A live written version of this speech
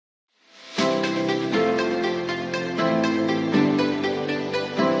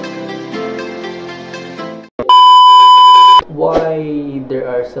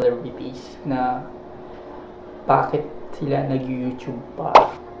celebrities na bakit sila nag-YouTube pa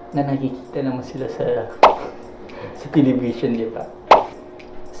na nakikita naman sila sa television, di ba?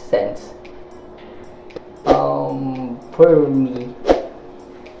 Sense. For me,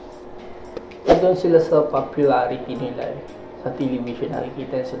 doon sila sa popularity nila sa television,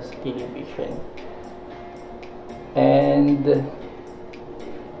 nakikita sila sa television. And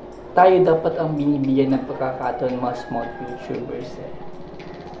tayo dapat ang binibigyan ng pagkakataon mga small YouTubers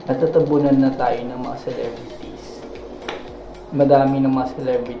natatabunan na tayo ng mga celebrities. Madami ng mga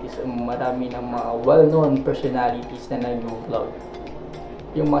celebrities, marami ng mga well-known personalities na nag-vlog.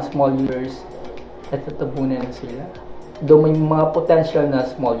 Yung mga small YouTubers, natatabunan na sila. Though may mga potential na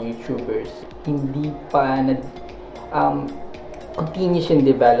small YouTubers, hindi pa continuous yung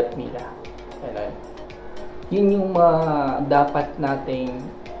develop nila. Ganun. Yun yung dapat nating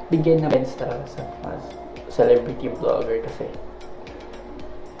bigyan ng sa celebrity vlogger kasi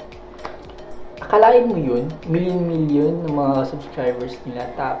akalain mo yun, million ng mga subscribers nila,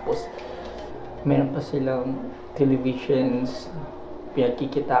 tapos meron pa silang televisions,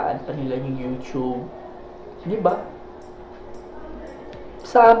 pinagkikitaan pa nila yung YouTube, di ba?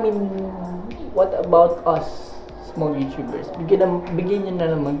 Sa amin, what about us small YouTubers? Bigyan nyo na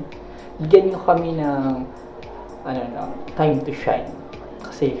naman, bigyan nyo kami ng time to shine,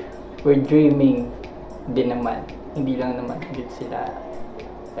 kasi we're dreaming din naman, hindi lang naman din sila.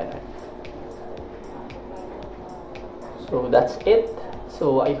 So that's it.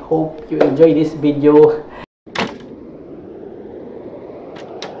 So I hope you enjoy this video.